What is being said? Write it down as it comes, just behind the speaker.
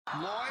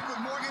Lloyd with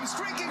Morgan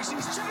streaking.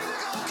 She's checking the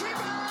goalkeeper.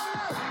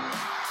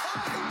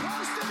 Off the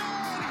post and in.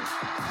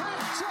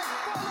 Hat-trick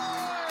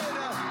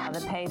for Lloyd.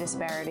 The pay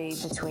disparity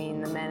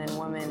between the men and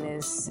women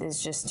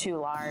is just too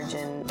large,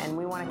 and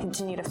we want to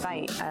continue to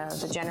fight.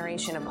 The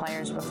generation of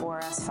players before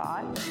us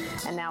fought,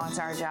 and now it's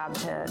our job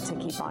to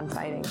keep on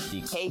fighting.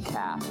 The pay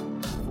cap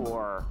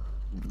for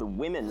the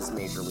women's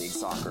Major League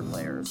Soccer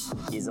players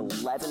is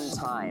 11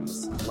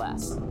 times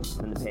less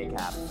than the pay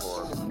cap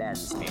for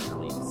men's Major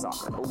League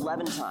Soccer.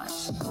 11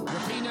 times.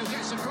 Rapinoe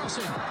gets across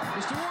him.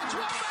 It's towards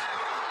Womack.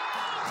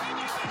 Can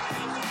you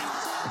believe this?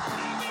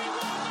 Amy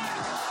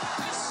Womack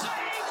has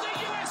saved the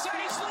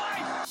USA's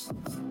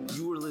life.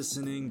 You are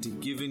listening to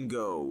Give and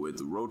Go with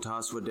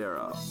Rotas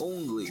Wadera,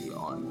 only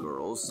on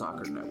Girls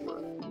Soccer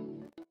Network.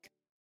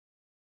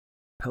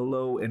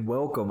 Hello and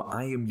welcome.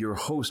 I am your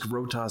host,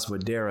 Rotas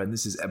Wadera, and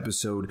this is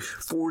episode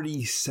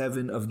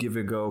 47 of Give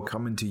and Go,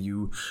 coming to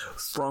you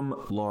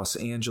from Los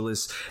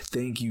Angeles.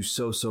 Thank you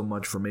so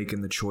much for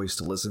making the choice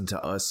to listen to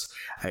us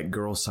at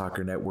Girls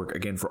Soccer Network.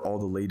 Again, for all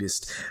the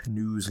latest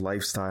news,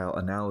 lifestyle,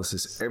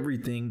 analysis,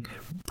 everything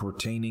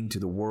pertaining to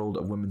the world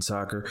of women's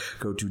soccer,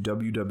 go to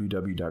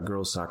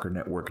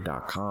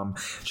www.girlssoccernetwork.com.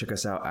 Check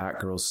us out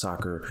at Girls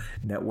Soccer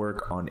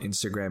Network on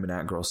Instagram and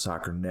at Girls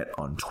Soccer Net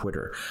on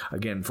Twitter.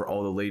 Again, for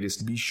all the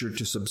latest, be sure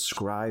to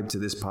subscribe to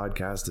this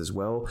podcast as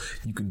well.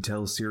 You can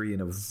tell Siri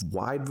in a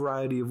wide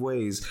variety of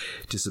ways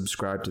to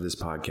subscribe to this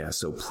podcast.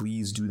 So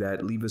please do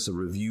that. Leave us a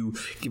review.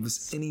 Give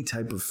us any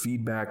type of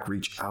feedback.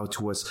 Reach out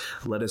to us.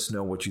 Let us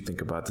know what you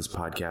think about this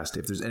podcast.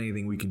 If there's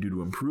anything we can do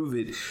to improve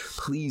it,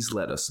 please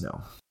let us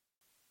know.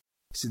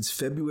 Since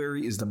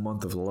February is the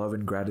month of love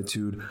and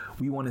gratitude,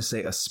 we want to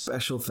say a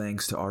special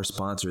thanks to our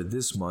sponsor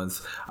this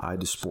month,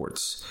 Ida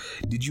Sports.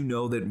 Did you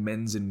know that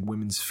men's and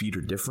women's feet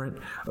are different?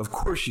 Of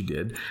course you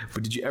did,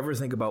 but did you ever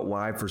think about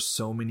why for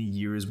so many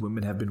years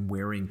women have been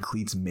wearing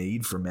cleats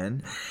made for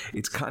men?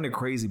 It's kind of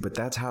crazy, but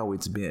that's how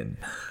it's been.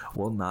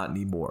 Well, not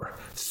anymore.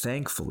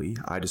 Thankfully,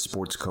 Ida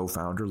Sports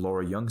co-founder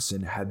Laura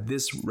Youngson had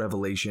this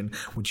revelation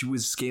when she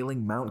was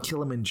scaling Mount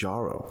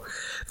Kilimanjaro.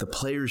 The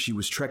players she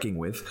was trekking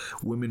with,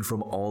 women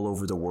from all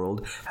over the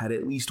world, had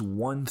at least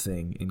one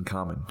thing in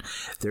common.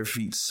 Their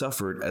feet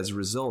suffered as a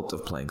result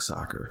of playing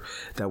soccer.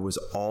 That was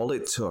all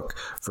it took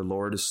for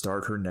Laura to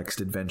start her next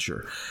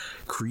adventure,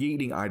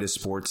 creating Ida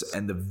Sports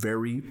and the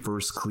very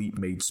first cleat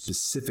made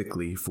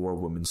specifically for a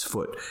woman's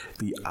foot,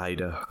 the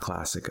Ida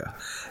Classica.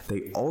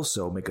 They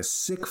also make a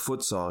sick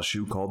futsal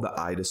shoe called the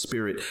Ida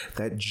Spirit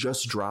that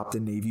just dropped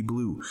in navy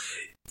blue.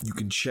 You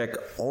can check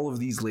all of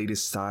these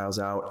latest styles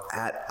out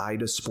at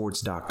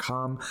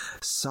idasports.com,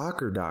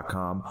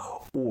 soccer.com,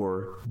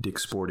 or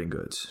Dick's Sporting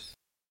Goods.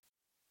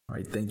 All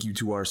right, thank you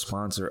to our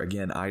sponsor,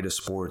 again, Ida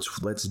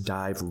Sports. Let's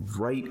dive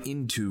right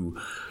into,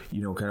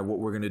 kind of what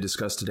we're going to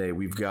discuss today.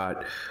 We've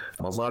got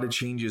a lot of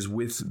changes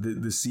with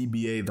the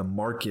CBA, the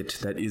market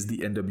that is the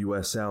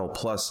NWSL,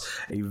 plus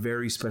a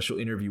very special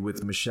interview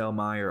with Michelle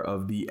Meyer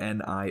of the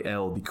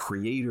NIL, the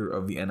creator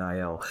of the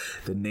NIL,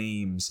 the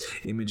names,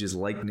 images,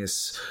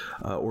 likeness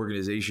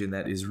organization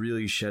that is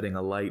really shedding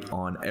a light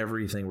on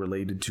everything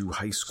related to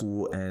high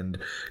school and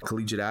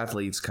collegiate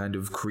athletes, kind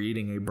of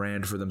creating a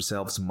brand for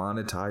themselves,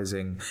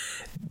 monetizing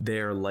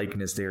their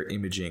likeness, their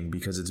imaging,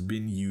 because it's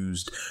been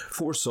used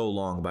for so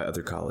long by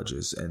other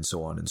colleges and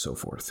so on and so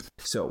forth.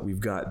 So we've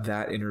got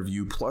that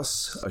interview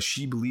plus a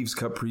SheBelieves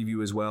Cup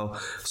preview as well.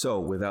 So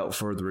without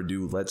further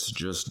ado, let's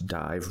just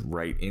dive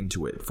right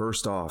into it.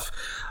 First off,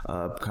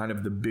 kind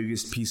of the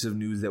biggest piece of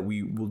news that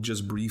we will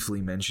just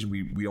briefly mention.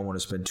 We don't want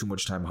to spend too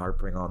much time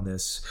harping on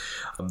this.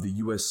 The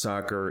U.S.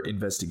 Soccer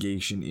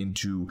investigation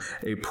into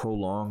a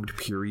prolonged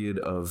period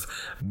of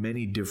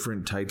many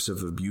different types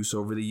of abuse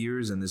over the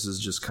years, and this is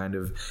just kind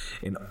of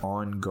an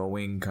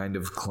ongoing kind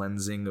of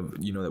cleansing of,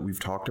 that we've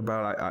talked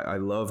about. I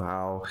love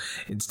how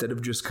instead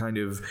of just kind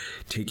of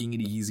taking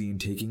it easy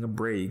and taking a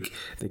break,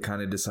 they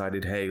kind of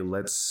decided, hey,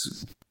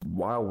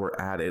 while we're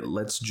at it,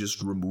 let's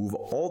just remove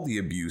all the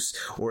abuse,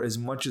 or as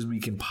much as we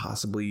can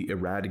possibly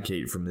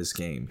eradicate from this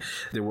game.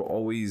 There will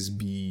always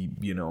be,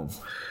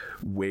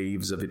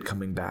 waves of it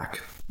coming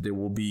back. There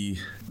will be,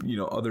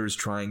 others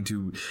trying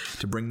to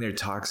bring their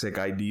toxic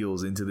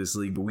ideals into this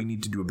league, but we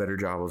need to do a better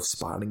job of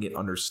spotting it,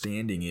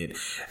 understanding it,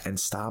 and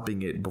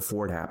stopping it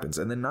before it happens.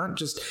 And then not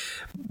just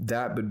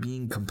that, but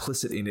being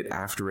complicit in it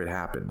after it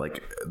happened.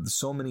 Like,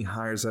 so many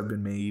hires have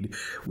been made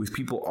with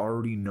people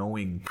already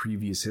knowing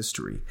previous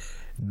history,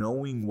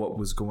 knowing what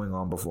was going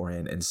on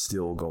beforehand, and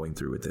still going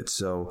through with it.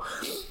 So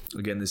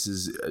again, this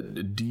is a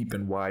deep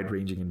and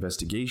wide-ranging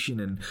investigation,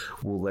 and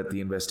we'll let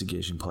the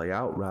investigation play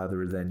out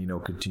rather than,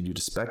 continue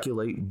to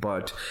speculate.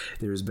 But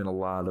there's been a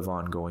lot of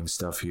ongoing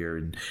stuff here,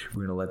 and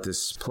we're going to let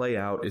this play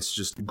out. It's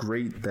just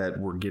great that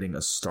we're getting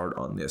a start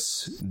on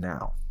this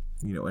now.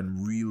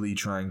 And really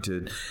trying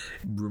to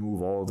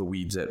remove all the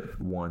weeds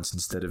at once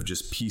instead of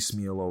just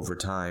piecemeal over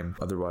time.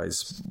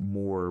 Otherwise,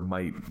 more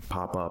might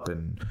pop up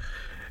and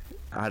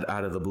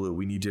out of the blue.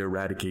 We need to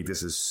eradicate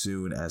this as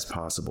soon as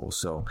possible.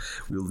 So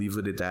we'll leave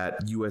it at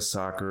that. U.S.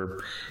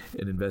 Soccer,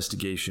 an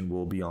investigation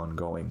will be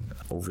ongoing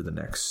over the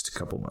next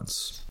couple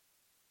months.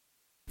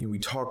 we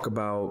talk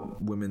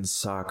about women's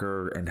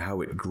soccer and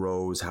how it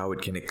grows, how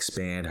it can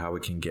expand, how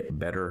it can get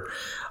better.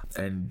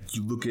 And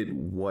you look at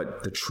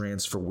what the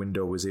transfer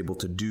window was able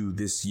to do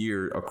this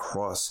year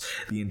across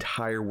the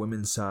entire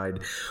women's side.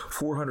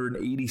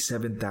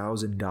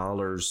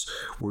 $487,000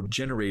 were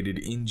generated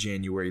in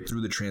January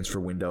through the transfer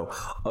window,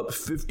 up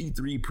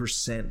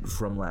 53%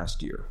 from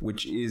last year,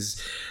 which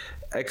is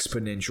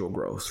exponential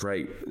growth,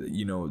 right?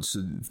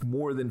 So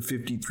more than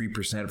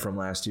 53% from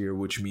last year,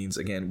 which means,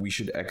 again, we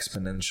should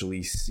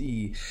exponentially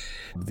see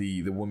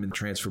the women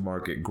transfer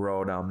market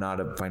grow. Now, I'm not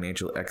a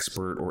financial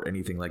expert or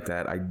anything like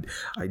that. I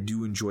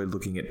do enjoy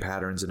looking at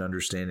patterns and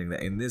understanding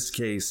that in this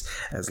case,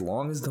 as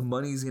long as the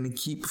money's going to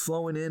keep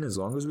flowing in, as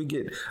long as we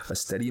get a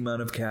steady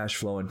amount of cash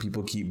flow and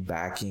people keep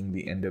backing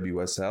the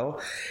NWSL,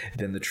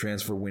 then the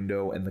transfer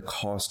window and the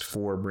cost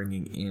for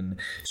bringing in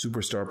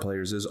superstar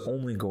players is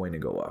only going to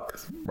go up,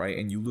 right?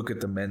 And you look at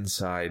the men's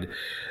side,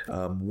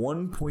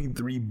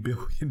 $1.3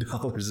 billion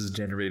is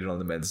generated on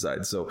the men's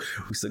side. So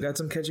we still got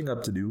some catching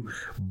up to do.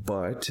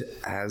 But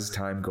as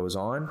time goes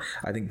on,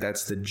 I think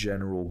that's the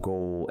general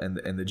goal.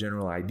 And the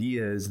general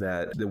idea is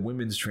that the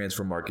women's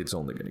transfer market's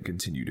only going to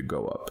continue to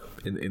go up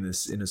in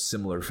a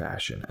similar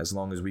fashion as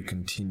long as we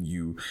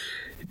continue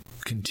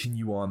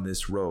on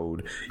this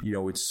road.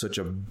 It's such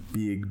a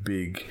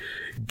big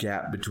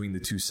gap between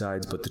the two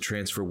sides, but the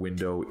transfer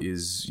window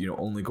is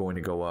only going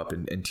to go up,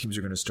 and teams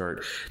are going to start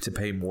to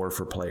pay more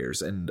for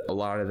players. And a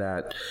lot of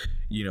that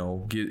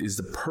is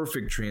the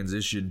perfect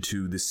transition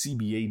to the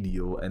CBA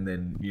deal, and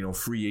then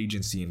free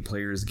agency and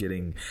players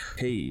getting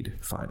paid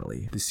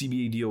finally. The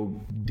CBA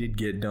deal did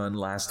get done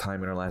last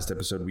time. In our last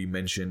episode, we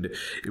mentioned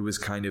it was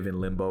kind of in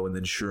limbo, and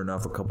then sure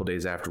enough, a couple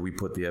days after we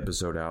put the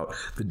episode out,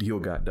 the deal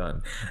got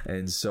done.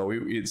 And so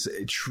it's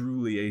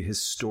truly a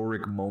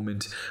historic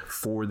moment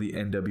for the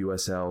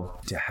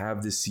NWSL to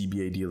have this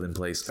CBA deal in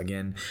place.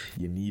 Again,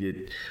 you need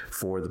it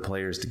for the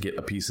players to get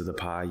a piece of the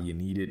pie. You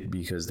need it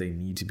because they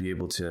need to be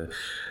able to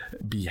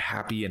be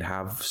happy and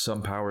have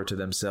some power to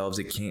themselves.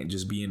 It can't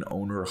just be an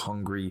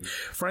owner-hungry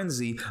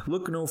frenzy.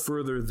 Look no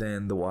further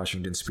than the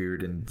Washington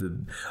Spirit and the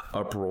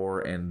uproar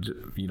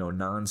and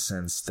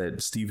nonsense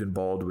that Stephen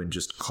Baldwin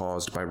just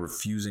caused by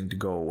refusing to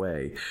go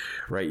away,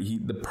 right?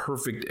 The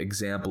perfect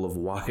example of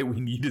why we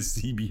need a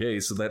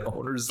CBA, so that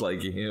owners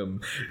like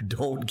him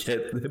don't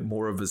get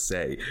more of a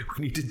say.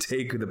 We need to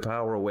take the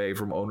power away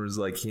from owners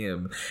like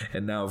him.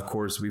 And now, of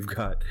course, we've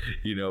got,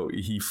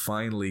 he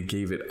finally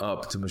gave it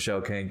up to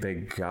Michelle Kang,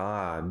 thank God.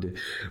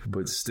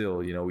 But still,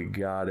 we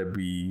gotta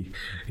be,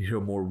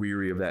 more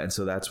weary of that. And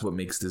so that's what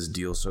makes this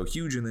deal so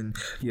huge. And then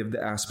you have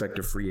the aspect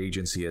of free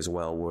agency as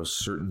well, where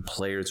certain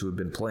players who have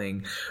been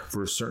playing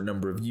for a certain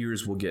number of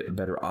years will get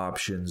better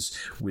options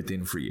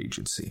within free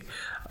agency.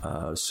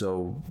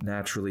 So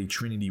naturally,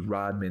 Trinity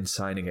Rodman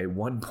signing a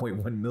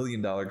 $1.1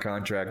 million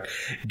contract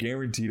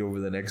guaranteed over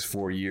the next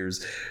 4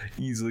 years,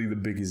 easily the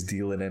biggest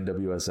deal in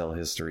NWSL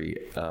history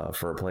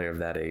for a player of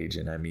that age.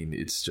 And I mean,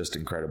 it's just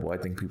incredible. I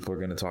think people are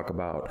going to talk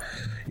about,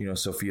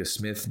 Sophia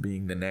Smith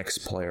being the next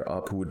player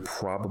up who would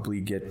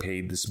probably get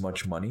paid this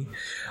much money.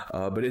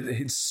 But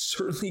it's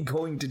certainly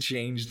going to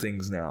change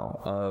things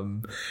now.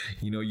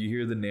 You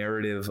hear the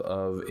narrative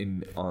of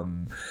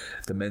on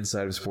the men's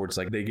side of sports,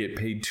 like they get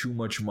paid too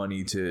much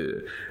money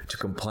to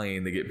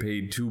complain. They get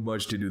paid too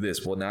much to do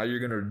this. Well, now you're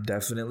going to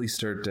definitely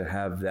start to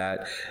have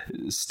that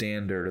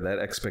standard or that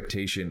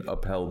expectation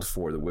upheld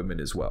for the women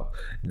as well.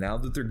 Now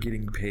that they're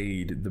getting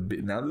paid,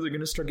 now that they're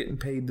going to start getting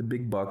paid the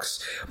big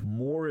bucks,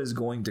 more is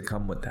going to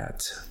come with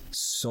that.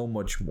 So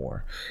much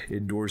more.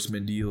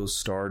 Endorsement deals,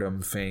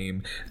 stardom,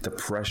 fame, the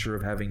pressure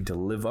of having to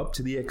live up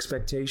to the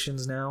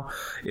expectations now.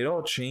 It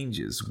all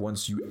changes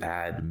once you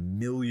add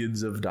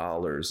millions of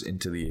dollars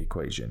into the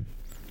equation.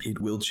 It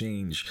will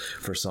change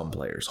for some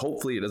players.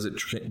 Hopefully it doesn't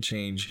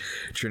change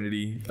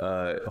Trinity.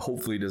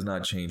 Hopefully it does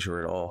not change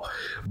her at all.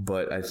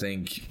 But I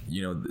think,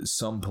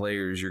 some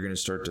players you're going to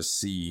start to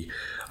see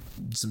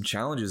some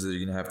challenges that you're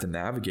going to have to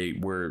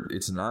navigate where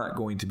it's not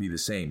going to be the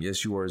same.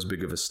 Yes, you are as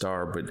big of a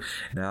star, but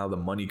now the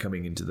money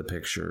coming into the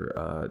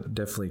picture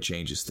definitely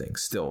changes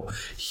things. Still,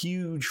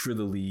 huge for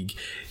the league.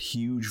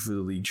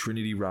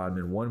 Trinity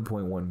Rodman,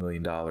 $1.1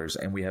 million,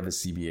 and we have a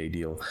CBA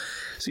deal.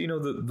 So,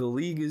 the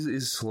league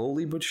is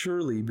slowly but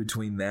surely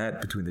between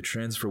the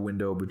transfer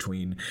window,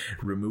 between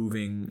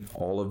removing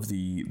all of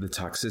the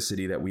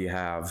toxicity that we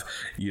have,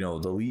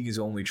 the league is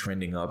only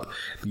trending up.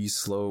 These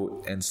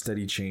slow and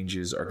steady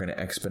changes are going to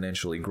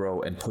exponentially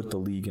grow and put the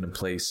league in a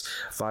place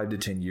 5 to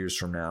 10 years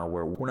from now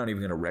where we're not even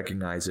going to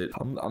recognize it.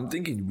 I'm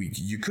thinking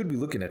you could be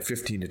looking at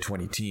 15 to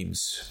 20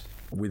 teams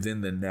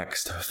within the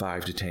next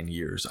 5 to 10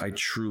 years. I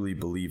truly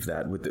believe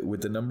that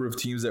with the number of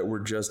teams that were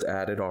just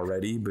added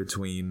already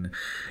between,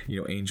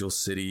 Angel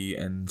City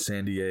and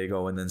San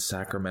Diego, and then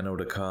Sacramento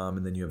to come,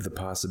 and then you have the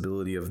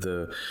possibility of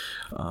the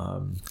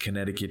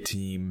Connecticut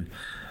team.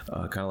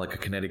 kind of like a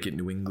Connecticut,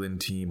 New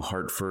England team,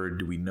 Hartford.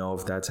 Do we know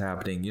if that's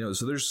happening?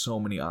 So there's so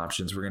many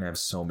options. We're going to have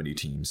so many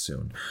teams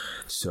soon.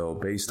 So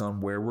based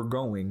on where we're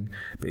going,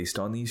 based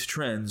on these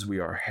trends, we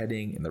are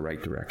heading in the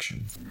right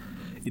direction.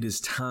 It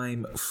is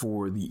time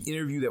for the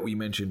interview that we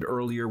mentioned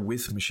earlier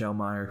with Michelle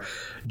Meyer.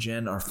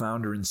 Jen, our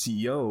founder and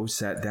CEO,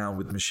 sat down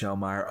with Michelle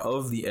Meyer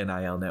of the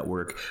NIL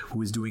Network,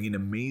 who is doing an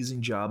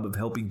amazing job of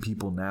helping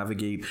people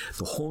navigate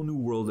the whole new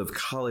world of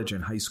college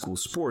and high school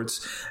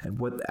sports and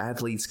what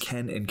athletes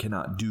can and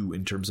cannot do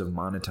in terms of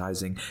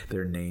monetizing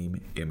their name,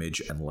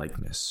 image, and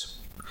likeness.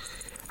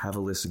 Have a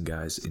listen,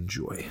 guys.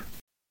 Enjoy.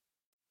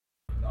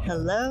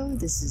 Hello,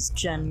 this is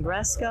Jen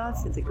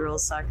Greskoff at the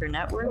Girls Soccer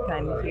Network.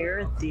 I'm here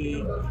at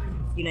the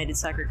United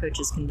Soccer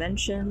Coaches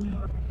Convention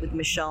with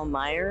Michelle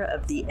Meyer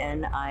of the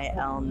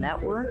NIL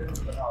Network.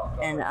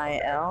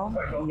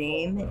 NIL,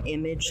 name,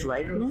 image,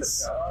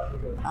 likeness.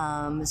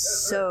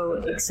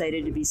 So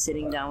excited to be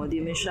sitting down with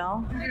you,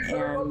 Michelle,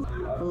 and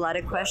a lot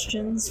of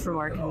questions from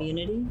our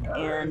community.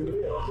 And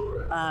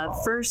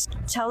first,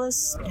 tell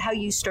us how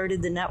you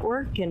started the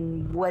network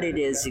and what it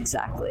is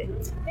exactly.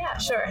 Yeah,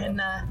 sure, and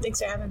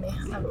thanks for having me.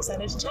 I'm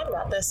excited to chat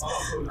about this.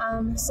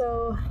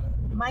 So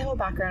my whole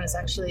background is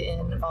actually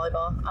in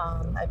volleyball.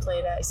 I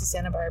played at UC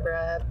Santa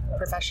Barbara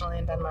professionally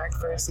in Denmark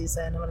for a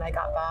season, and when I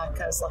got back,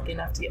 I was lucky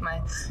enough to get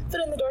my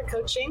foot in the door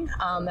coaching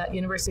at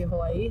University of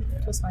Hawaii.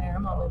 Twist my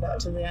arm, I'll move out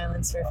to the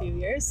islands for a few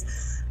years.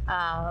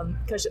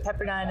 Coached at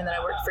Pepperdine, and then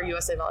I worked for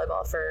USA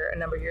Volleyball for a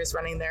number of years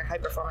running their high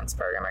performance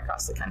program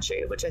across the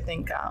country, which I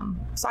think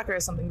soccer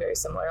is something very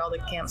similar. All the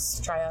camps,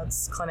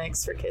 tryouts,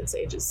 clinics for kids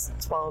ages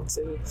 12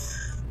 to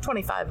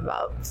 25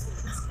 about.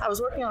 I was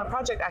working on a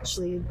project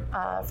actually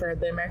for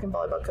the American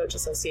Volleyball Coach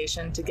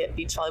Association to get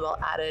beach volleyball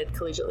added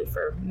collegiately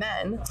for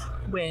men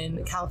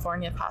when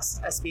California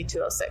passed SB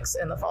 206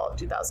 in the fall of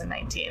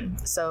 2019.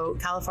 So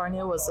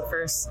California was the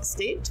first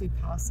state to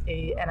pass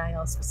a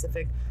NIL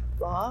specific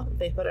law.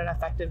 They put an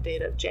effective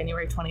date of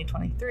January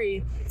 2023,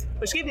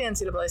 which gave the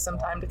NCAA some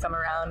time to come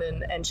around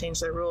and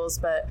change their rules,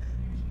 but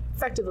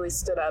effectively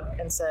stood up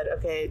and said,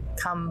 okay,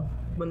 come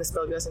when this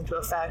bill goes into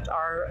effect,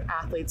 our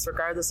athletes,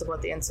 regardless of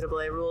what the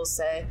NCAA rules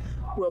say,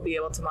 will be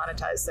able to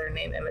monetize their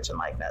name, image, and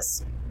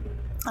likeness.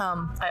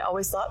 I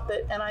always thought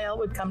that NIL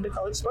would come to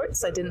college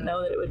sports. I didn't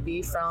know that it would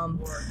be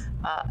from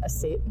a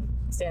state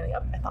standing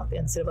up. I thought the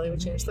NCAA would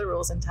change the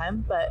rules in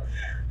time, but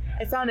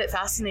I found it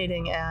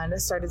fascinating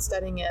and started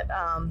studying it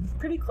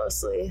pretty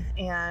closely.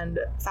 And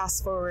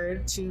fast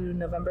forward to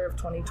November of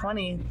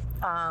 2020,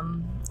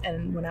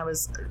 and when I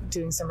was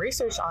doing some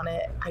research on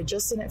it, I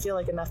just didn't feel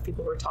like enough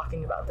people were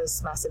talking about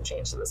this massive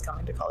change that was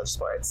coming to college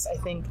sports. I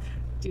think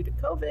due to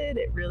COVID,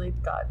 it really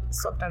got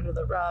swept under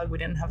the rug. We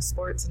didn't have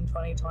sports in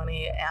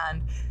 2020,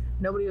 and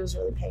nobody was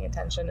really paying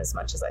attention as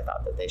much as I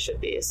thought that they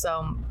should be.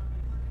 So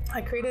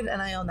I created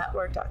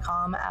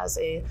NILnetwork.com as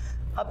a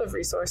hub of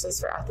resources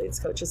for athletes,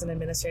 coaches, and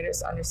administrators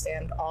to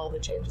understand all the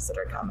changes that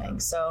are coming.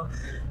 So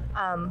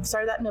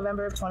started that in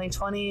November of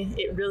 2020.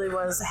 It really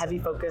was a heavy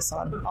focus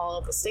on all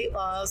of the state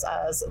laws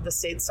as the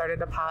states started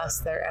to pass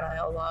their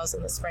NIL laws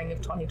in the spring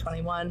of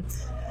 2021.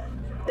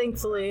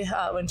 Thankfully,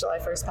 when July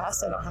 1st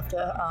passed, I don't have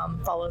to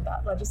follow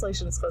that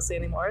legislation as closely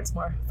anymore. It's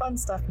more fun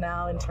stuff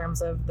now in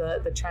terms of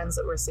the trends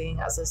that we're seeing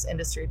as this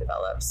industry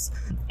develops.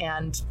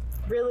 And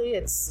really,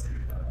 it's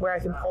where I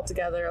can pull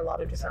together a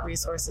lot of different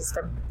resources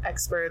from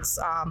experts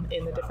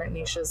in the different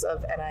niches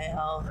of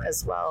NIL,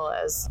 as well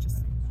as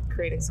just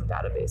creating some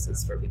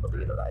databases for people to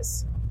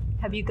utilize.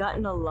 Have you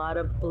gotten a lot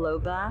of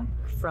blowback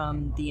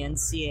from the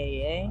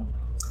NCAA?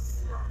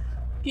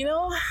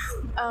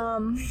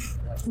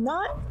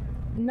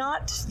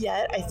 Not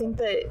yet. I think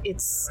that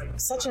it's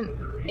such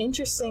an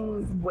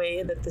interesting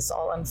way that this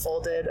all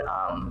unfolded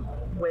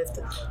with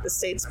the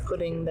states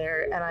putting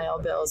their NIL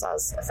bills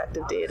as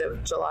effective date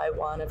of July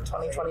 1 of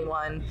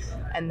 2021,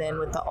 and then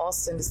with the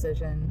Alston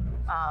decision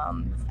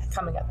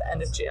coming at the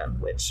end of June,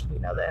 which we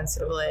know the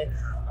NCAA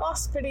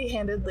lost pretty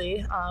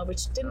handedly,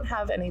 which didn't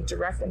have any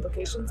direct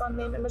implications on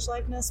name, image,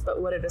 likeness,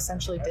 but what it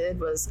essentially did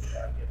was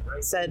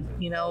said,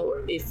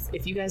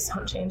 if you guys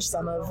don't change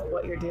some of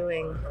what you're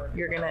doing,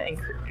 you're going to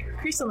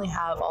increasingly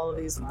have all of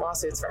these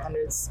lawsuits for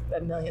hundreds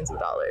of millions of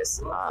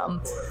dollars.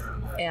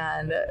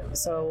 And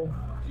so,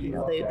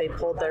 they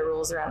pulled their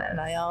rules around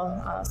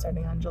NIL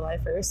starting on July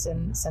 1st,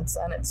 and since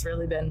then it's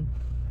really been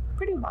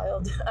pretty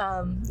wild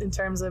in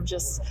terms of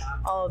just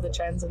all of the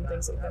trends and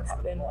things that have been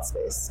happening in that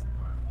space.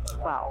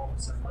 Wow.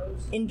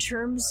 In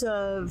terms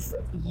of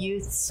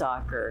youth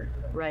soccer,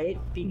 right?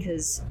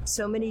 Because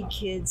so many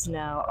kids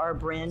now are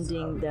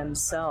branding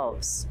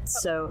themselves.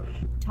 So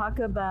talk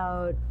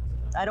about,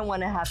 I don't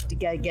want to have to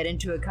get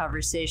into a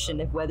conversation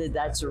of whether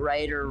that's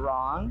right or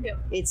wrong. Yep.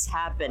 It's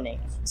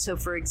happening. So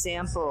for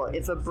example,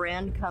 if a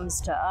brand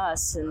comes to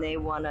us and they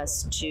want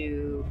us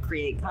to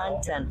create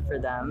content for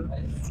them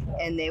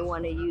and they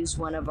want to use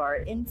one of our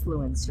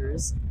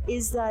influencers,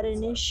 is that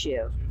an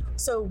issue?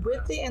 So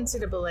with the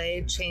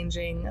NCAA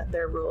changing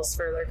their rules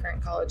for their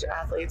current college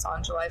athletes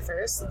on July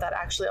 1st, that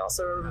actually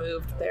also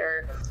removed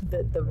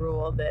the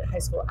rule that high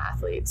school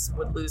athletes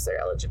would lose their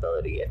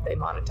eligibility if they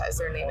monetize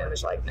their name,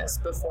 image, likeness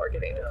before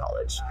getting to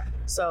college.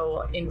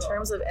 So in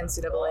terms of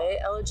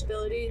NCAA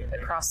eligibility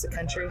across the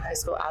country, high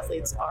school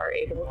athletes are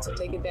able to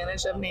take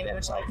advantage of name,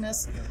 image,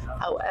 likeness.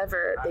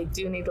 However, they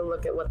do need to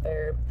look at what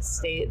their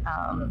state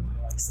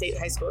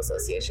high school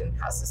association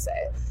has to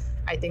say.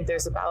 I think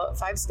there's about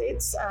 5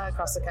 states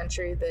across the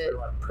country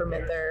that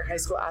permit their high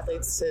school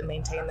athletes to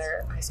maintain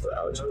their high school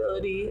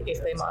eligibility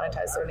if they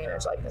monetize their name,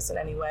 image, likeness in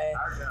any way.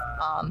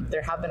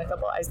 There have been a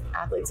couple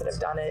athletes that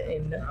have done it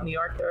in New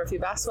York. There were a few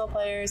basketball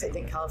players. I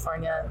think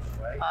California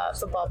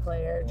football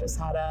player just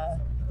had a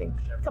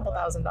couple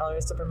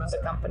 $1,000s to promote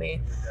a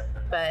company,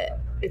 but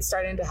it's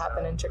starting to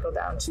happen and trickle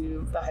down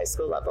to the high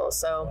school level.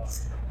 So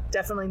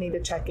definitely need to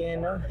check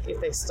in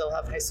if they still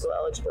have high school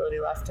eligibility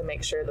left to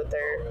make sure that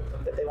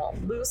they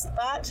won't lose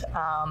that.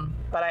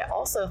 But I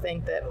also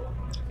think that,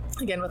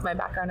 again, with my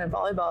background in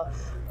volleyball,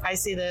 I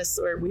see this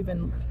where we've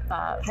been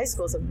high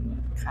schools have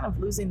been kind of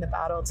losing the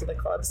battle to the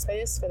club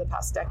space for the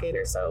past decade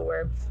or so,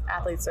 where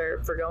athletes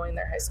are forgoing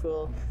their high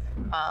school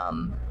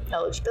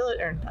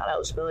eligibility, or not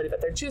eligibility,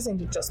 but they're choosing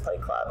to just play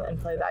club and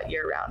play that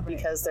year round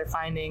because they're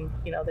finding,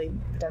 they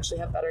potentially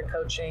have better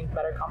coaching,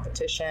 better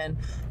competition,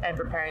 and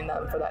preparing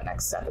them for that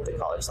next step at the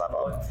college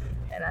level.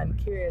 And I'm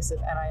curious if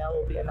NIL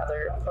will be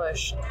another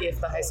push if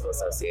the high school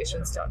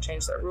associations don't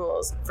change their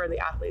rules for the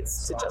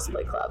athletes to just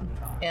play club.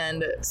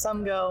 And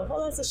some go,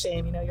 well, that's a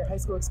shame. Your high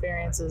school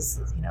experience is,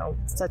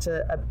 such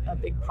a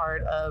big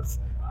part of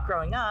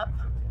growing up.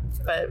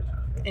 But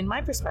in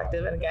my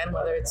perspective, and again,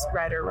 whether it's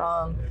right or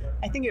wrong,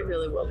 I think it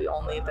really will be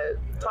only the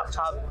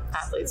top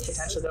athletes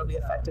potentially that will be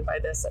affected by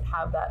this that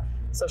have that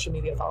social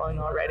media following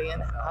already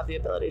and have the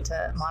ability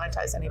to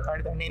monetize any part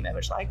of their name,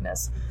 image,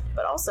 likeness.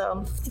 But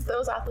also, if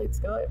those athletes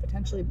go, it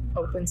potentially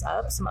opens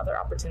up some other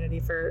opportunity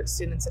for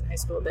students in high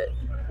school that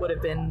would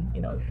have been,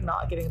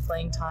 not getting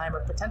playing time or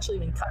potentially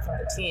even cut from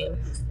the team,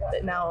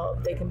 that now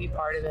they can be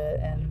part of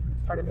it and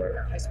part of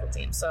their high school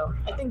team. So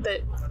I think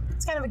that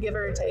it's kind of a give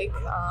or take,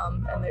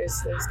 and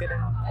there's good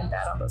and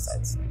bad on both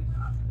sides.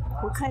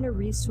 What kind of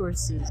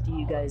resources do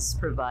you guys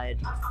provide?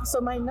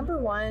 So my number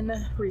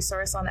one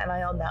resource on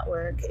NIL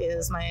Network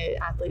is my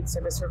Athlete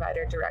Service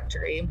Provider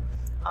Directory.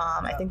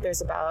 I think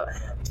there's about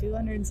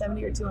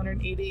 270 or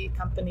 280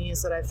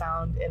 companies that I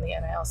found in the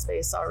NIL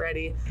space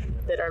already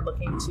that are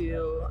looking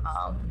to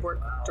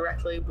work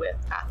directly with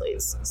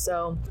athletes.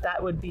 So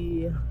that would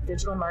be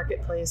digital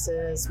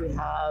marketplaces. We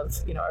have,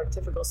 our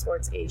typical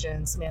sports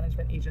agents,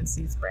 management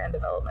agencies, brand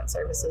development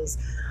services,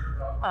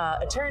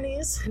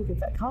 attorneys who could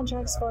vet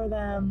contracts for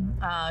them,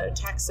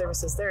 tax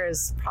services. There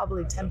is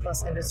probably 10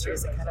 plus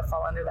industries that kind of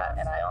fall under that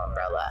NIL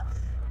umbrella.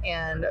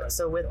 And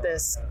so with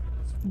this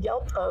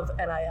Yelp of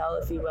NIL,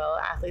 if you will,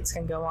 athletes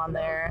can go on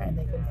there and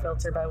they can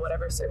filter by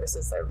whatever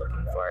services they're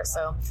looking for.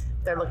 So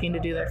if they're looking to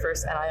do their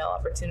first NIL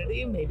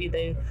opportunity, maybe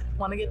they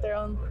want to get their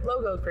own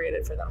logo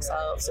created for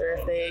themselves, or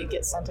if they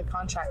get sent a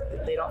contract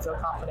that they don't feel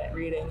confident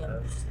reading.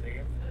 And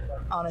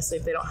honestly,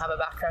 if they don't have a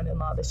background in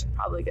law, they should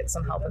probably get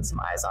some help and some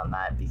eyes on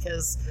that,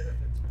 because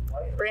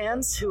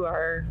brands who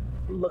are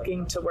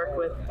looking to work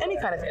with any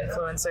kind of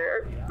influencer,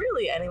 or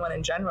really anyone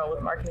in general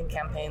with marketing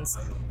campaigns,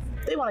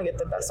 they want to get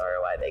the best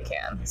ROI they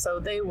can. So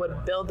they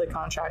would build the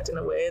contract in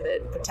a way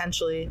that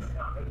potentially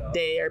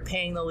they are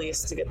paying the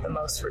least to get the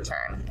most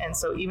return. And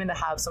so even to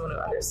have someone who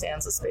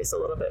understands the space a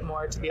little bit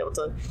more to be able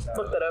to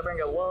look that over and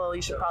go, well,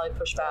 you should probably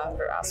push back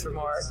or ask for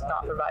more,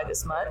 not provide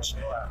as much,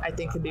 I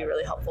think could be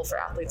really helpful for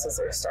athletes as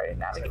they're starting to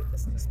navigate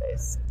this new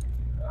space.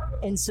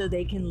 And so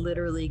they can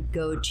literally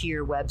go to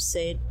your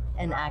website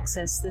and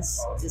access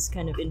this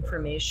kind of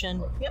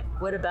information. Yep.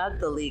 What about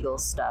the legal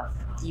stuff?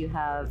 Do you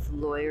have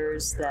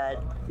lawyers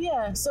that...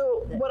 Yeah,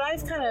 so what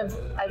I've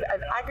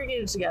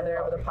aggregated together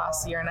over the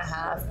past year and a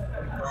half.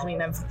 I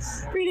mean, I'm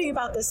reading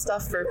about this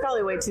stuff for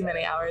probably way too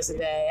many hours a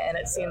day, and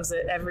it seems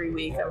that every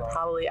week I'm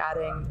probably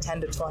adding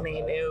 10 to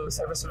 20 new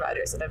service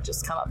providers that have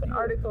just come up in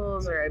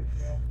articles, or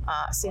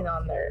I've seen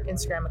on their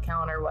Instagram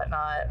account or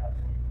whatnot.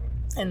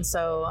 And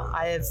so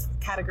I have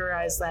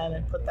categorized them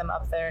and put them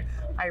up there.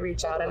 I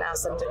reach out and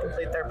ask them to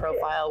complete their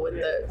profile with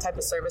the type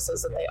of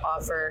services that they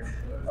offer,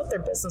 what their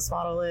business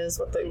model is,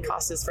 what the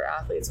cost is for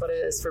athletes, what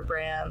it is for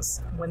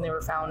brands, when they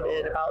were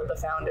founded, about the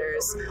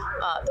founders,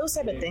 those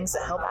type of things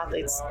that help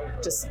athletes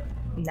just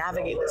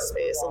navigate this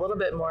space, a little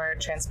bit more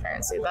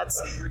transparency.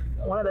 That's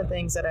one of the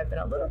things that I've been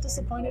a little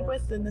disappointed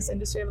with in this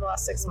industry over the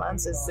last 6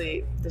 months, is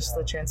the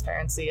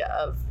transparency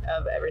of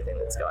everything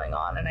that's going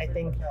on. And I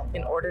think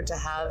in order to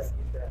have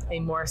a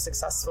more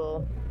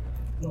successful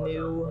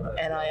new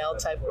NIL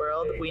type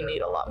world, we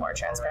need a lot more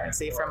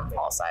transparency from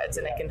all sides,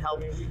 and it can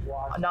help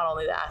not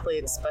only the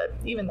athletes, but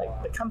even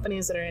the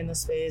companies that are in the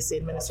space, the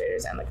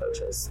administrators and the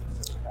coaches.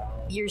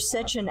 You're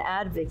such an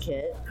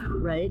advocate,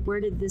 right? Where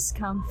did this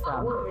come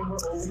from?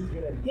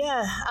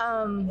 Yeah,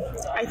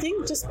 I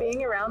think just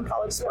being around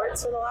college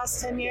sports for the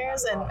last 10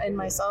 years, and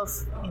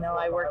myself,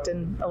 I worked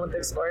in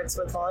Olympic sports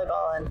with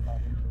volleyball, and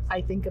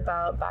I think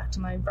about back to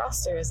my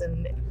rosters,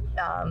 and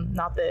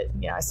not that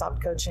I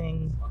stopped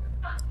coaching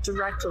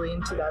directly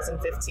in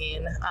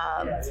 2015,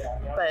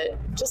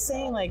 but just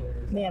saying, like,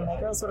 man, my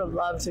girls would have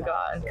loved to go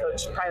out and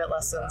coach private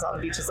lessons on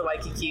the beaches of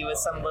Waikiki with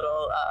some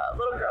little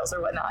girls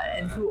or whatnot,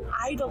 and who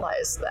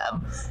idolized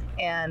them,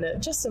 and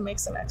just to make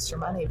some extra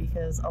money,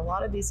 because a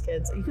lot of these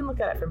kids, you can look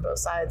at it from both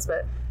sides,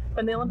 but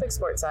from the Olympic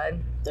sports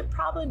side, they're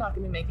probably not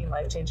going to be making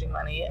life-changing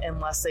money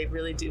unless they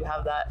really do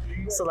have that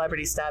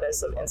celebrity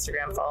status of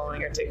Instagram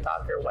following or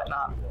TikTok or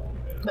whatnot.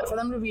 But for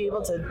them to be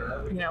able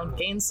to,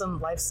 gain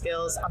some life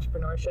skills,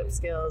 entrepreneurship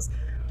skills,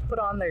 put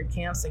on their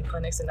camps and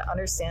clinics, and to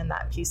understand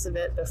that piece of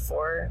it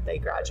before they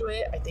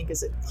graduate, I think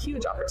is a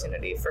huge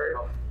opportunity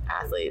for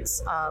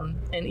athletes.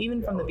 And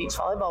even from the beach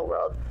volleyball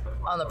world,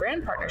 on the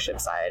brand partnership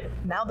side,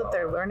 now that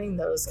they're learning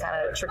those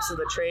kind of tricks of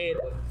the trade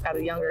at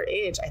a younger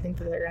age, I think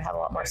that they're going to have a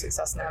lot more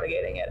success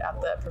navigating it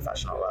at the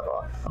professional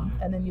level.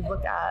 And then you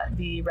look at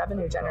the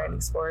revenue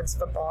generating sports,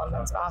 football and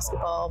men's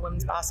basketball,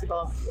 women's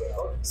basketball,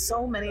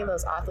 so many of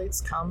those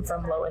athletes come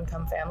from low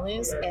income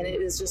families, and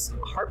it is just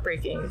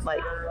heartbreaking.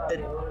 Like,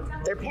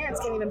 their parents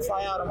can't even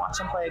fly out and watch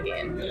them play a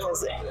game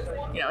because,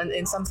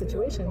 in some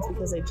situations,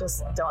 because they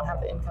just don't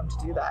have the income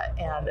to do that.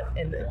 And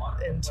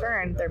in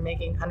turn, they're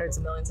making hundreds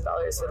of millions of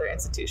dollars for their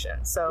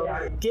institution.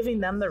 So giving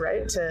them the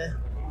right to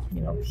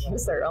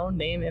use their own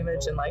name,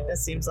 image, and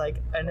likeness seems like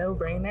a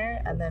no-brainer.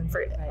 And then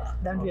for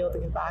them to be able to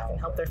give back and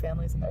help their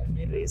families and their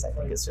communities, I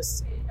think it's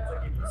just,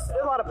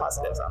 there's a lot of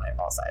positives on it,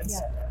 all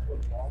sides.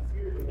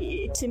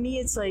 Yeah. To me,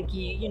 it's like,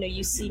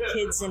 you see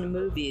kids in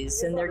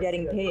movies and they're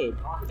getting paid,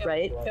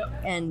 right?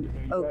 Yep. And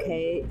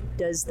okay,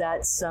 does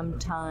that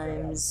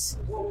sometimes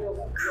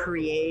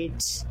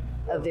create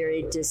a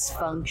very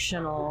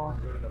dysfunctional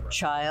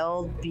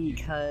child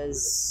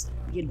because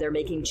they're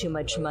making too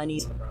much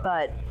money?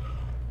 But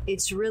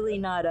it's really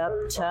not up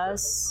to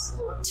us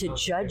to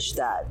judge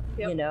that.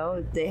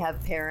 Yep. They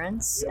have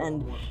parents,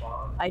 and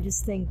I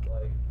just think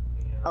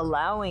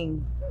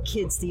allowing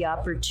kids the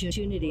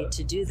opportunity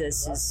to do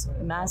this is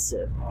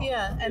massive.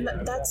 Yeah, and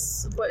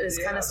that's what is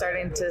kind of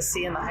starting to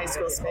see in the high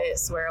school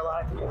space, where a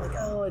lot of people are like,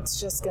 oh, it's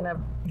just going to,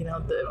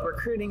 the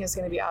recruiting is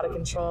going to be out of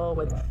control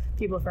with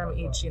people from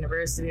each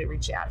university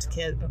reaching out to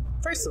kids.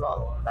 First of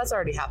all, that's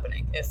already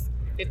happening.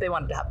 If they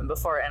wanted to happen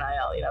before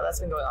NIL, that's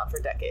been going on for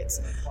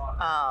decades.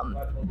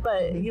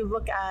 But you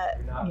look at,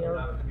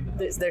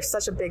 there's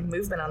such a big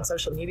movement on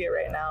social media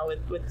right now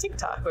with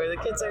TikTok, where the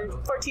kids are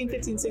 14,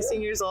 15,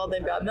 16 years old.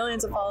 They've got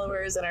millions of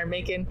followers and are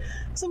making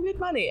some good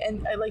money.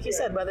 And like you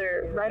said,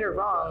 whether right or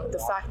wrong, the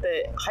fact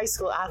that high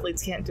school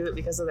athletes can't do it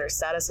because of their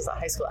status as a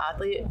high school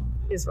athlete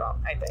is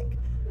wrong, I think.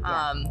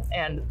 Yeah.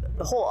 And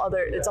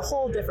it's a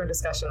whole different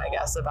discussion, I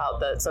guess, about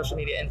the social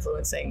media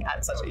influencing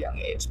at such a young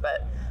age.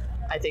 But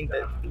I think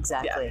that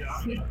exactly.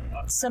 Yeah.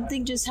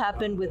 Something just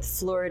happened with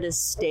Florida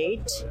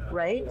State,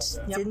 right?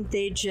 Yep. Didn't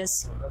they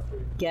just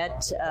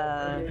get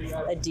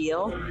a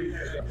deal?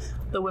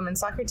 The women's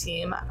soccer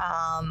team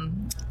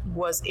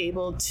was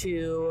able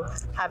to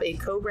have a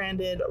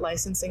co-branded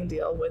licensing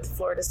deal with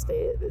Florida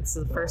State. It's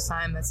the first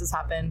time this has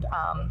happened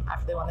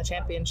after they won the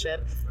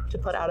championship, to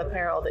put out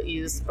apparel that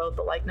used both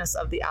the likeness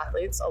of the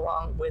athletes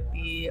along with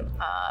the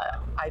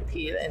IP,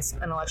 the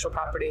intellectual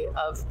property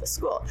of the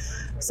school.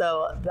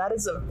 So that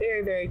is a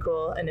very, very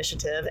cool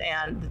initiative.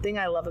 And the thing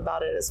I love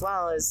about it as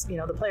well is,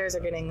 the players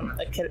are getting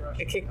a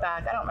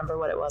kickback. I don't remember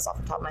what it was off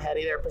the top of my head,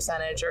 either a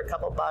percentage or a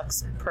couple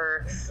bucks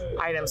per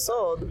item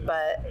sold,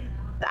 but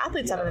the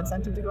athletes have an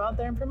incentive to go out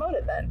there and promote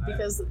it then,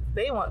 because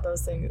they want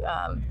those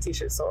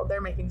t-shirts sold.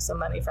 They're making some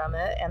money from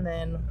it, and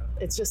then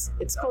it's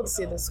cool to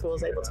see the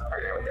schools able to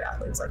partner with the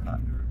athletes like that.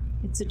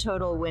 It's a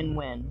total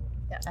win-win.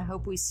 Yeah. I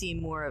hope we see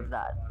more of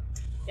that.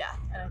 Yeah,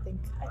 and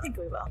I think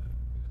we will.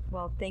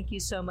 Well, thank you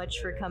so much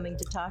for coming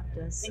to talk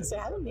to us. Thanks for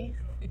having me.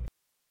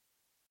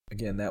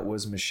 Again, that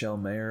was Michelle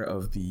Meyer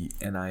of the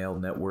NIL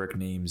Network,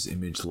 Names,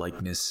 Image,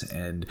 Likeness,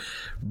 and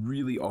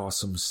really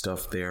awesome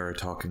stuff there,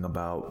 talking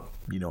about,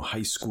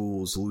 high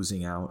schools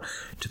losing out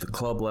to the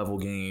club level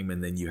game,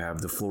 and then you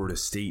have the Florida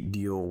State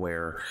deal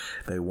where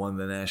they won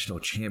the national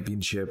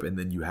championship, and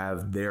then you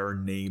have their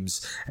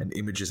names and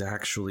images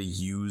actually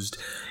used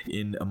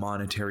in a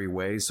monetary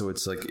way. So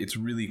it's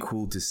really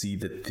cool to see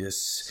that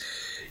this,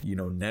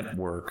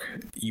 network,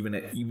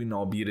 even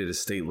albeit at a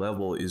state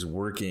level, is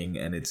working,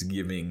 and it's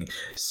giving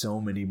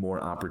so many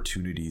more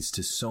opportunities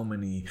to so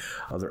many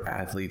other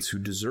athletes who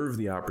deserve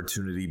the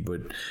opportunity,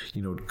 but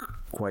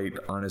quite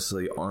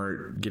honestly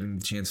aren't getting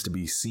the chance to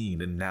be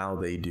seen, and now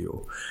they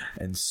do.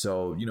 And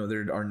so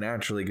there are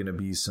naturally going to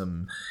be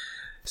some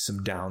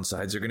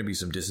downsides, there are going to be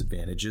some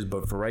disadvantages,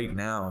 but for right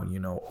now,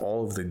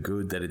 all of the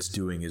good that it's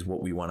doing is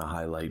what we want to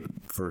highlight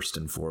first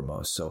and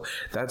foremost. So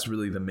that's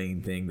really the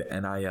main thing. The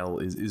NIL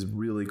is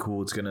really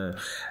cool. It's going to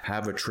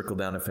have a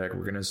trickle-down effect.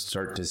 We're going to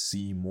start to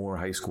see more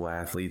high school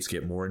athletes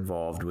get more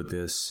involved with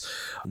this,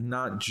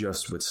 not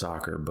just with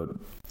soccer, but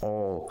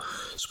all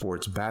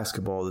sports.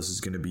 Basketball, this is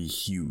going to be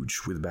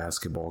huge with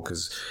basketball,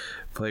 because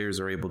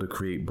players are able to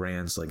create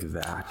brands like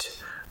that.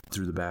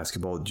 through the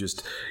basketball.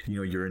 Just,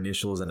 your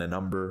initials and a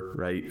number,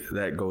 right?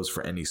 That goes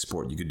for any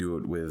sport. You could do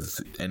it with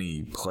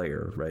any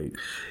player, right?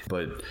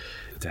 But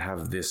to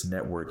have this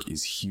network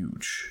is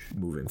huge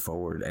moving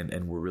forward,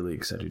 and we're really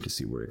excited to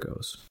see where it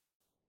goes.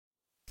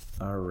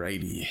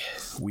 Alrighty,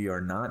 we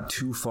are not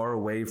too far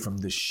away from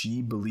the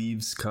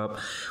SheBelieves Cup,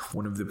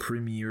 one of the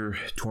premier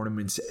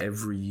tournaments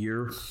every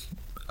year.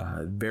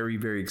 Very,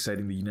 very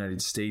exciting. The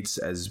United States,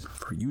 as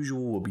per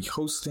usual, will be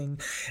hosting,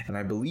 and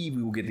I believe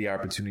we will get the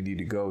opportunity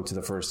to go to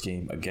the first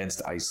game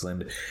against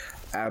Iceland.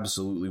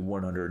 Absolutely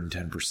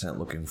 110%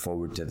 looking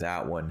forward to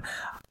that one.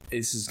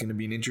 This is going to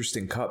be an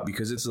interesting cup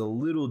because it's a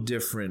little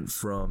different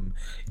from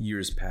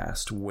years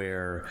past,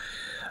 where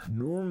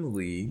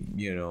normally,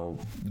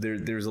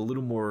 there's a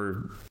little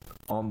more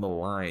on the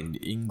line.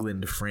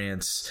 England,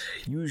 France,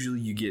 usually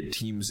you get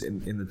teams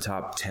in the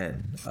top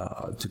 10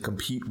 to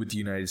compete with the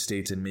United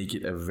States and make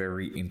it a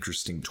very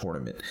interesting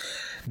tournament.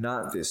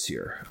 Not this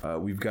year.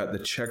 We've got the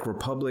Czech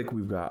Republic,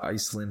 we've got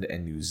Iceland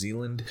and New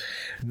Zealand.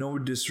 No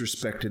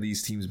disrespect to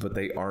these teams, but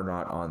they are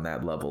not on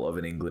that level of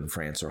an England,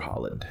 France, or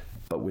Holland.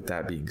 But with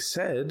that being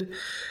said,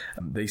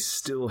 they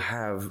still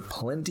have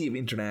plenty of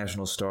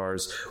international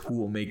stars who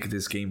will make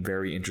this game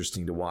very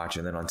interesting to watch.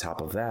 And then on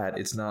top of that,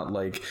 it's not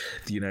like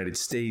the United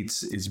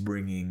States is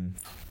bringing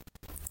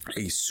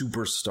a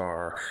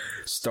superstar,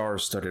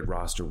 star-studded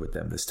roster with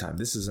them this time.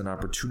 This is an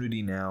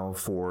opportunity now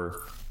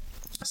for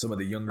some of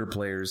the younger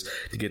players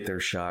to get their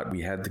shot.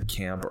 We had the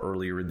camp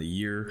earlier in the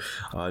year.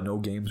 No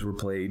games were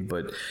played,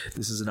 but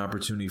this is an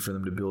opportunity for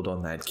them to build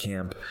on that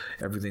camp.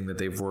 Everything that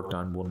they've worked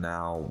on will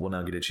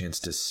now get a chance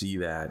to see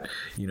that,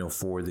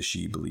 for the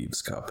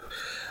SheBelieves Cup.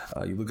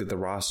 You look at the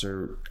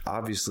roster,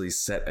 obviously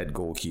set at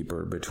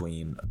goalkeeper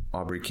between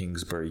Aubrey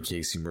Kingsbury,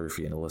 Casey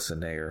Murphy, and Alyssa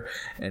Meyer.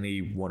 Any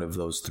one of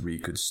those three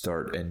could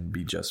start and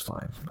be just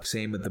fine.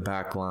 Same at the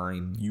back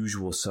line,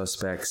 usual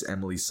suspects: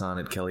 Emily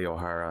Sonnet, Kelly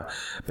O'Hara,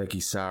 Becky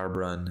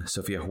Sauerbrunn,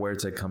 Sophia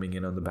Huerta coming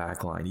in on the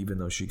back line, even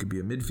though she could be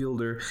a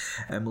midfielder.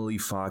 Emily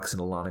Fox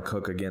and Alana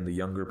Cook, again, the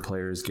younger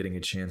players getting a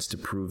chance to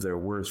prove their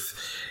worth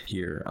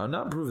here.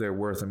 Not prove their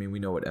worth, we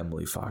know what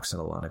Emily Fox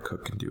and Alana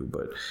Cook can do,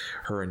 but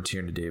her and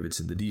Tierna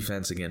Davidson. The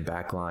defense, again,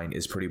 back line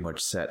is pretty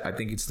much set. I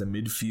think it's the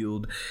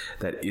midfield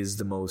that is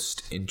the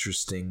most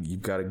interesting.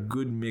 You've got a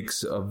good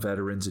mix of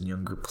veterans and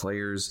younger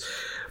players,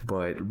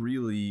 but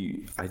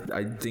really,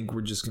 I think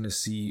we're just going to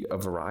see a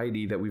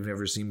variety that we've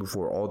never seen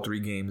before. All three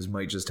games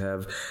might just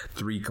have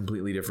three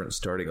completely different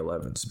starting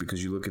 11s,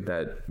 because you look at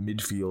that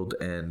midfield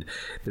and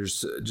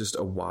there's just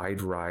a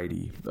wide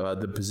variety.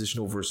 The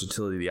positional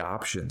versatility, the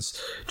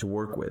options to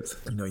work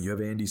with. You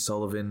have Andy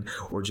Sullivan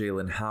or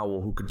Jalen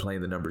Howell who could play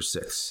in the number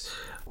 6.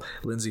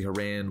 Lindsay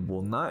Horan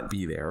will not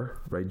be there,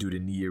 right, due to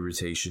knee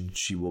irritation.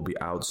 She will be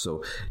out,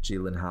 so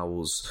Jalen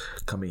Howell's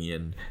coming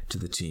in to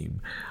the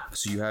team.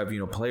 So you have,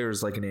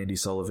 players like an Andy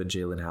Sullivan,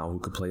 Jalen Howell, who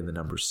could play in the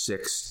number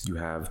 6. You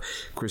have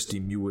Christy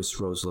Mewis,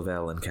 Rose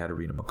Lavelle, and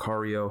Katarina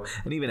Macario,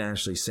 and even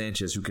Ashley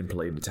Sanchez, who can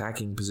play in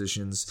attacking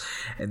positions.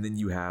 And then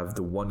you have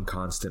the one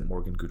constant,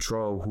 Morgan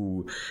Gautreau,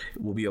 who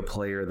will be a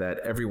player that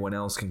everyone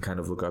else can kind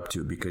of look up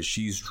to because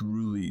she's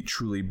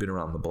truly been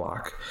around the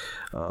block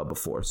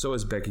before. So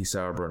has Becky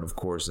Sauerbrunn, of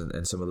course,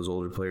 and some of those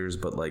older players.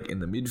 But like in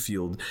the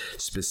midfield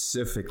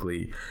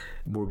specifically,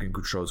 Morgan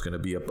Gautreau is going to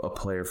be a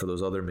player for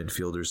those other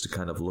midfielders to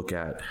kind of look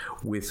at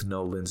with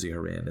no Lindsay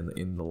Horan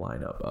in the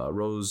lineup.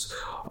 Rose,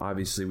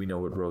 obviously we know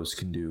what Rose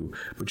can do,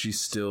 but she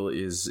still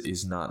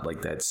is not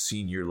like that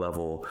senior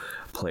level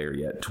player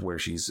yet to where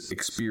she's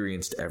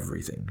experienced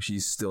everything.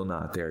 She's still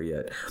not there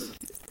yet.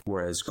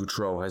 Whereas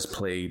Gautreau has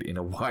played in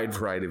a wide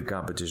variety of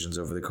competitions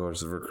over the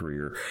course of her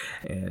career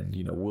and,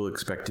 will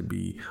expect to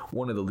be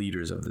one of the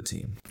leaders of the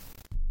team.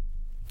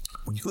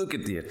 When you look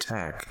at the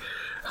attack,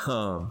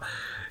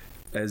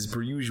 as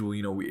per usual,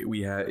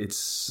 we have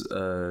it's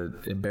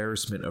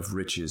embarrassment of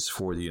riches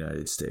for the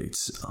United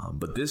States.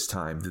 But this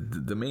time,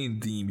 the main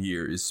theme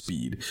here is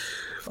speed.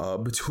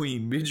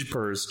 Between Midge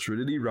Purce,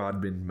 Trinity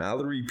Rodman,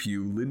 Mallory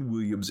Pugh, Lynn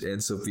Williams,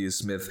 and Sophia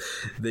Smith,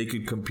 they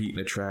could compete in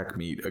a track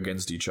meet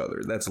against each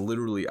other. That's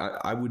literally,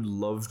 I would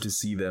love to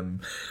see them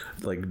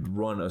like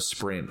run a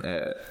sprint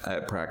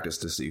at practice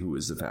to see who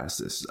is the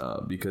fastest,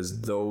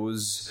 because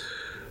those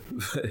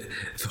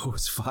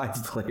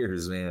 5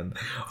 players, man,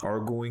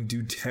 are going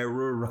to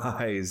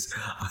terrorize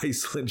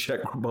Iceland,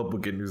 Czech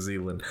Republic, and New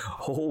Zealand.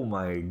 Oh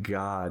my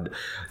God.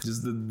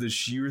 Just the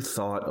sheer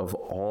thought of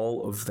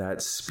all of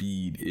that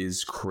speed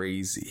is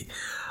crazy.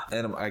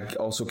 And I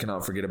also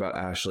cannot forget about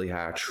Ashley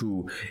Hatch,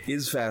 who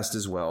is fast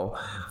as well,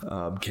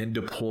 can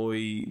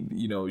deploy,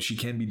 she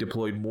can be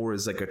deployed more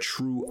as like a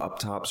true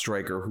up-top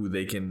striker who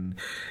they can,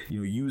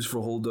 use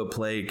for hold-up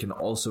play, can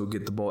also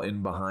get the ball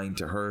in behind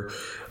to her.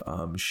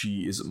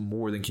 She is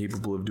more than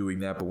capable of doing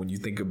that, but when you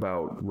think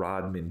about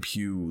Rodman,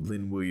 Pugh,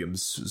 Lynn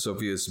Williams,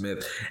 Sophia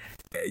Smith,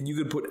 you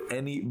could put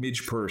any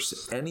Midge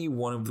Purce, any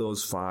one of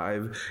those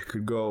 5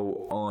 could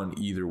go on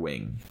either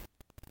wing.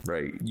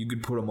 right? You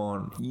could put them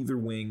on either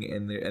wing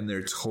and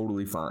they're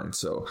totally fine.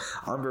 So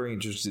I'm very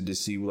interested to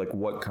see like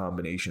what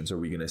combinations are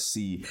we going to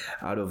see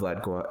out of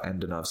Vlatko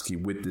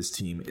Andonovski with this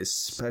team,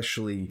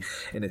 especially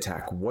in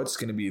attack. What's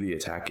going to be the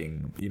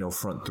attacking,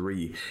 front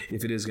three?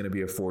 If it is going to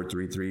be a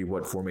 4-3-3,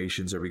 what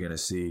formations are we going to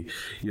see?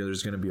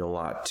 There's going to be a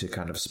lot to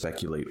kind of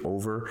speculate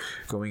over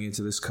going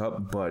into this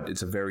cup, but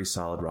it's a very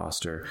solid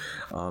roster.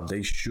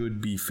 They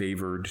should be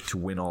favored to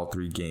win all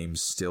 3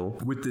 games still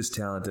with this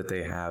talent that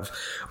they have,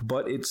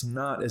 but it's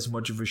not as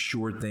much of a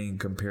sure thing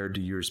compared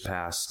to years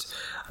past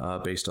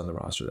based on the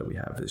roster that we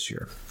have this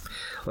year.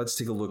 Let's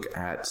take a look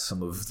at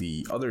some of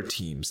the other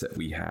teams that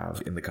we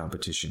have in the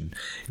competition.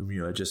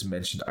 I just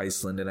mentioned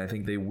Iceland, and I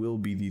think they will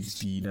be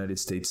the United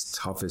States'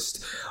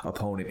 toughest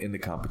opponent in the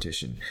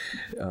competition.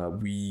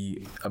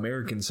 We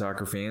American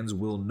soccer fans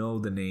will know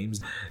the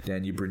names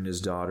Dania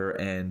Brynja's daughter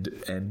and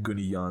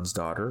Gunni Jan's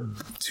daughter,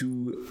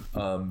 2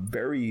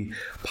 very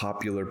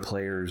popular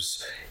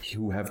players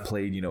who have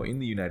played, in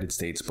the United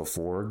States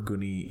before.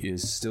 Gunni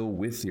is still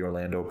with the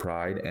Orlando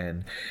Pride,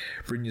 and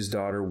Brynja's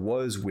daughter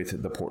was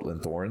with the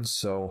Portland Thorns.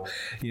 So,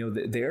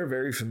 they are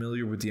very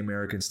familiar with the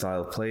American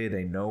style of play.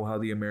 They know how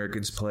the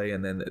Americans play,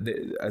 and then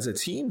as a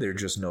team, they're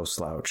just no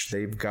slouch.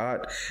 They've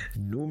got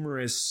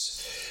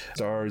numerous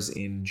stars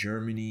in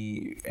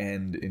Germany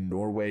and in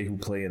Norway who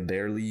play in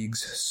their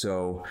leagues.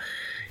 So,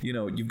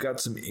 you've got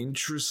some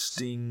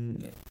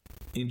interesting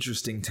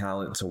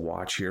talent to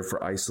watch here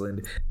for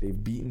Iceland.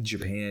 They've beaten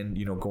Japan,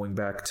 going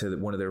back to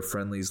one of their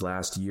friendlies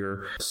last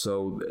year.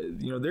 So,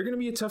 they're going to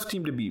be a tough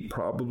team to beat,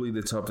 probably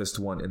the toughest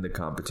one in the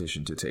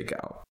competition to take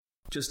out.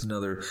 Just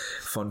another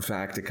fun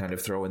fact to kind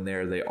of throw in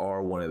there, they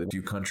are one of the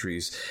few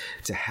countries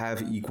to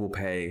have equal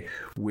pay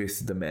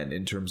with the men.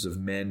 In terms of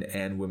men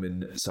and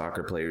women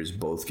soccer players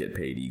both get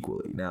paid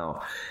equally.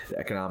 Now, the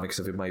economics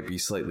of it might be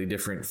slightly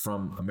different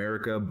from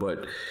America,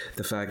 but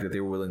the fact that they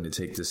were willing to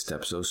take this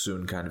step so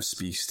soon kind of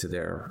speaks to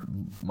their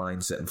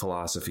mindset and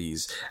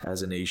philosophies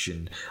as a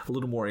nation, a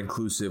little more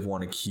inclusive,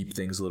 want to keep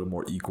things a little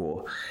more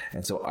equal.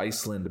 And so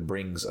Iceland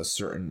brings a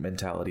certain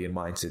mentality and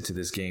mindset to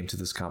this game, to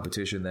this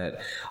competition, that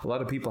a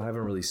lot of people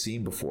haven't really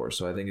seen before.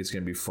 So I think it's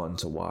going to be fun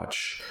to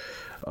watch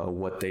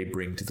what they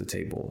bring to the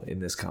table in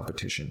this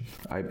competition.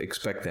 I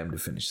expect them to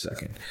finish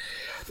second.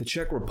 The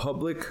Czech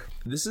Republic,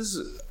 this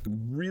is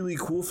really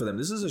cool for them.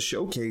 This is a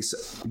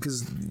showcase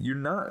because you're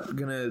not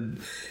going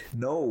to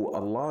know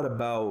a lot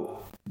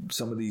about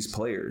some of these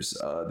players.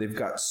 They've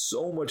got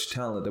so much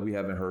talent that we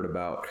haven't heard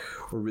about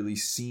or really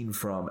seen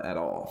from at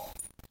all.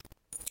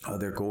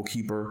 Their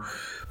goalkeeper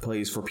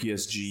plays for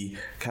PSG.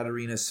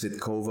 Katarina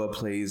Svitkova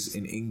plays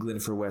in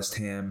England for West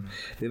Ham.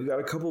 They've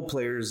got a couple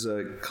players.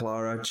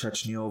 Klara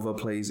Chachnyova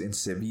plays in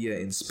Sevilla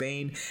in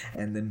Spain.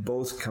 And then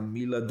both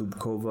Kamila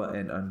Dubkova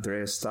and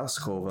Andrea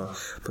Staskova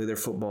play their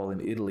football in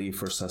Italy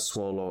for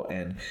Sassuolo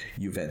and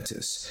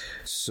Juventus.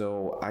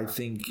 So I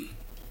think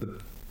the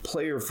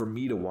player for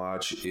me to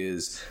watch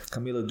is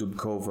Kamila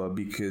Dubkova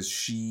because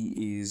she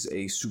is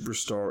a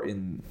superstar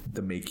in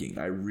the making.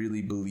 I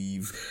really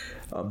believe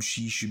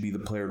she should be the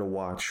player to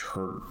watch.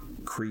 Her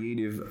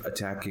creative,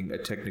 attacking,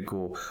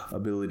 technical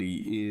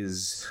ability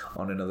is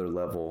on another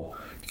level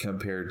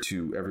compared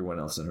to everyone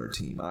else in her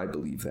team. I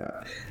believe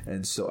that.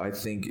 And so I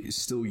think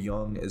still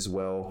young as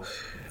well,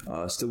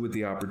 still with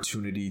the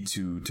opportunity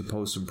to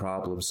pose some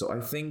problems. So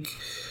I think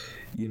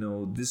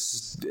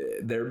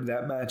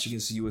that match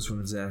against the U.S.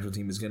 women's national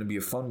team is going to be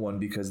a fun one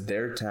because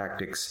their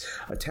tactics,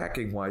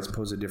 attacking-wise,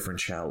 pose a different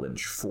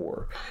challenge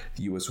for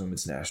the U.S.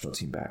 women's national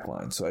team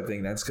backline. So I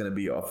think that's going to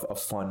be a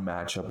fun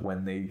matchup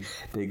when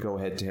they go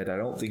head-to-head. I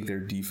don't think their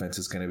defense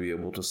is going to be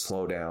able to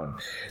slow down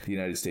the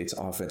United States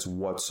offense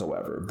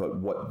whatsoever, but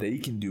what they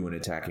can do in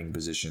attacking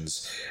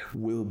positions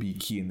will be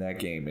key in that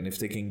game. And if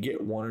they can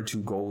get 1 or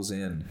 2 goals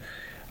in,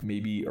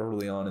 maybe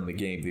early on in the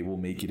game, they will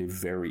make it a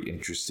very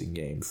interesting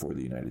game for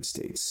the United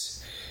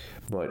States.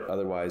 But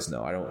otherwise,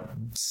 no, I don't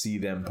see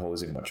them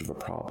posing much of a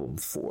problem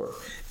for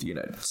the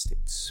United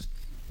States.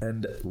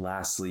 And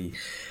lastly,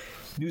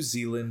 New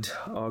Zealand,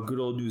 good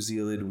old New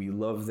Zealand. We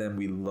love them.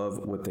 We love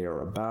what they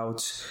are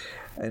about.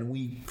 And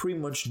we pretty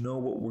much know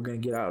what we're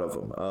going to get out of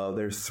them.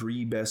 Their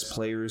 3 best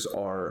players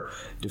are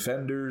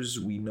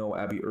defenders. We know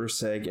Abby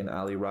Erceg and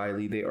Ali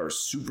Riley. They are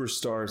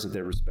superstars at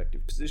their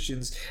respective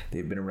positions.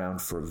 They've been around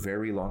for a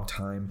very long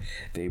time.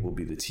 They will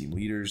be the team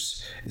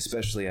leaders,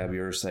 especially Abby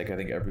Erceg. I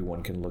think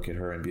everyone can look at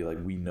her and be like,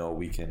 we know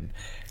we can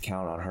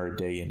count on her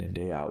day in and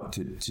day out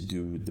to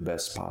do the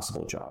best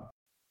possible job.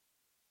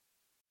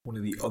 One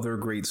of the other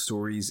great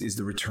stories is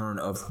the return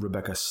of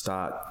Rebecca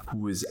Stott,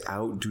 who is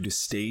out due to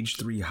stage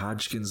 3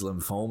 Hodgkin's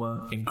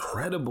lymphoma.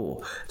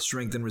 Incredible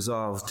strength and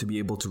resolve to be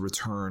able to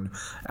return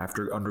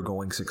after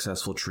undergoing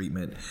successful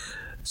treatment.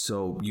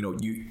 So,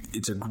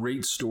 it's a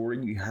great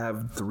story. You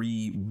have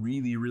 3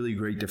 really, really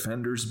great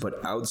defenders,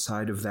 but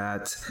outside of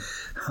that,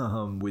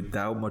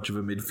 without much of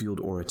a midfield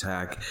or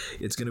attack,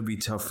 it's going to be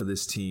tough for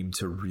this team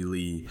to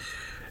really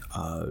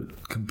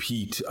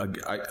compete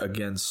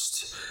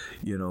against,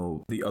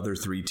 the other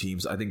three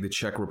teams. I think the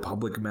Czech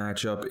Republic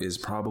matchup is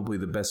probably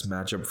the best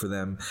matchup for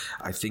them.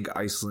 I think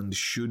Iceland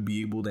should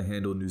be able to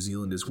handle New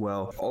Zealand as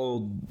well.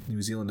 All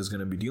New Zealand is going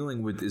to be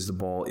dealing with is the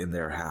ball in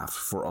their half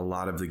for a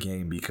lot of the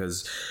game,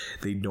 because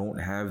they don't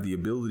have the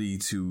ability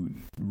to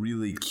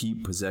really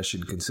keep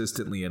possession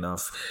consistently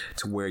enough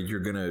to where you're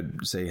going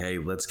to say, hey,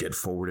 let's get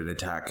forward and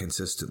attack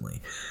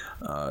consistently.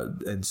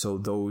 And so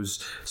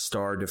those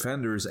star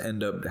defenders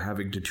end up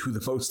having to do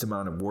the most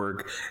amount of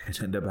work and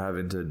end up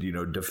having to,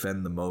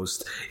 defend the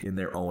most in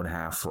their own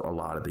half for a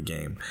lot of the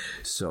game.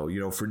 So,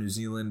 for New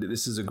Zealand,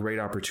 this is a great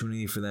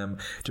opportunity for them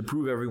to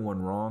prove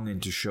everyone wrong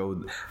and to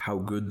show how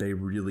good they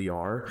really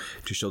are,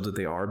 to show that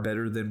they are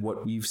better than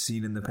what we've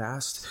seen in the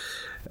past,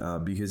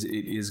 because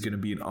it is going to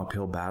be an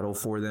uphill battle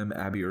for them.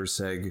 Abby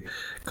Erceg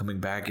coming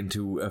back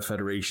into a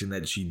federation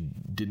that she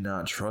did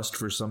not trust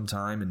for some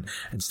time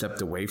and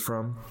stepped away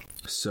from.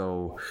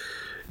 So,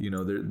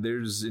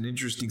 there's an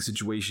interesting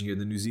situation here.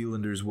 The New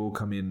Zealanders will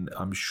come in,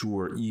 I'm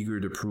sure,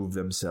 eager to prove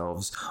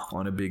themselves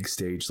on a big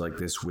stage like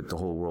this with the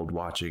whole world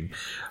watching.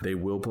 They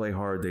will play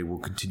hard. They will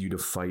continue to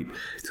fight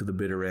to the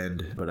bitter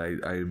end. But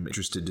I'm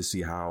interested to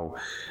see how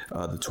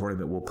the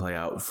tournament will play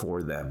out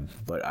for them.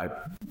 But I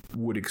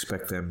would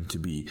expect them to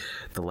be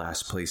the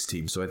last place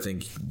team. So I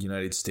think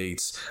United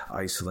States,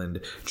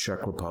 Iceland,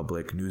 Czech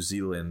Republic, New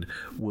Zealand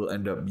will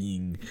end up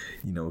being,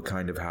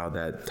 kind of how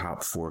that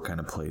top four kind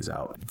of plays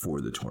out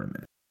for the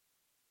tournament.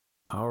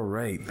 All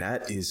right,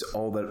 that is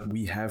all that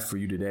we have for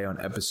you today on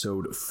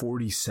episode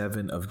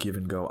 47 of Give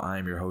and Go.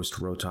 I'm your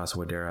host, Rotas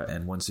Wadera,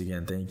 and once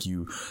again, thank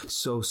you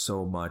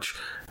so much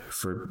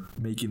for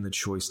making the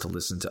choice to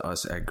listen to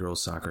us at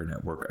Girls Soccer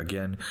Network.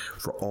 Again,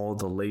 for all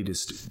the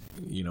latest,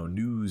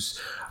 news,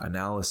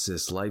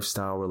 analysis,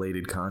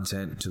 lifestyle-related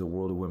content to the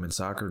world of women's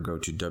soccer, go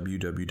to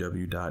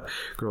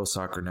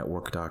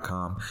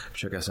www.girlsoccernetwork.com.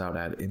 Check us out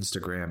at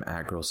Instagram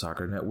at Girls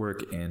Soccer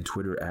Network and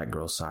Twitter at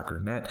Girls Soccer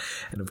Net.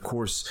 And of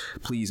course,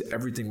 please,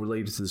 everything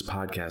related to this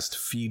podcast,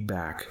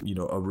 feedback,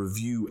 a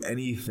review,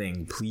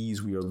 anything,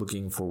 please. We are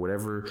looking for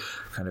whatever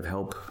kind of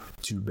help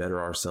to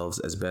better ourselves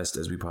as best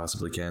as we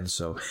possibly can.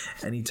 So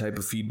any type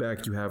of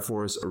feedback you have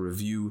for us, a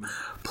review,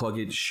 plug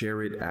it,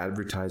 share it,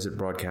 advertise it,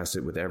 broadcast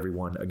it with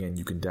everyone. Again,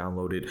 you can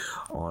download it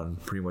on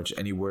pretty much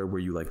anywhere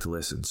where you like to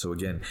listen. So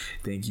again,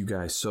 thank you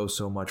guys so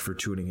much for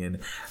tuning in.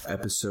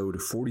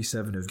 Episode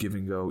 47 of Give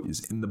and Go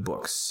is in the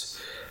books.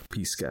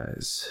 Peace,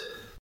 guys.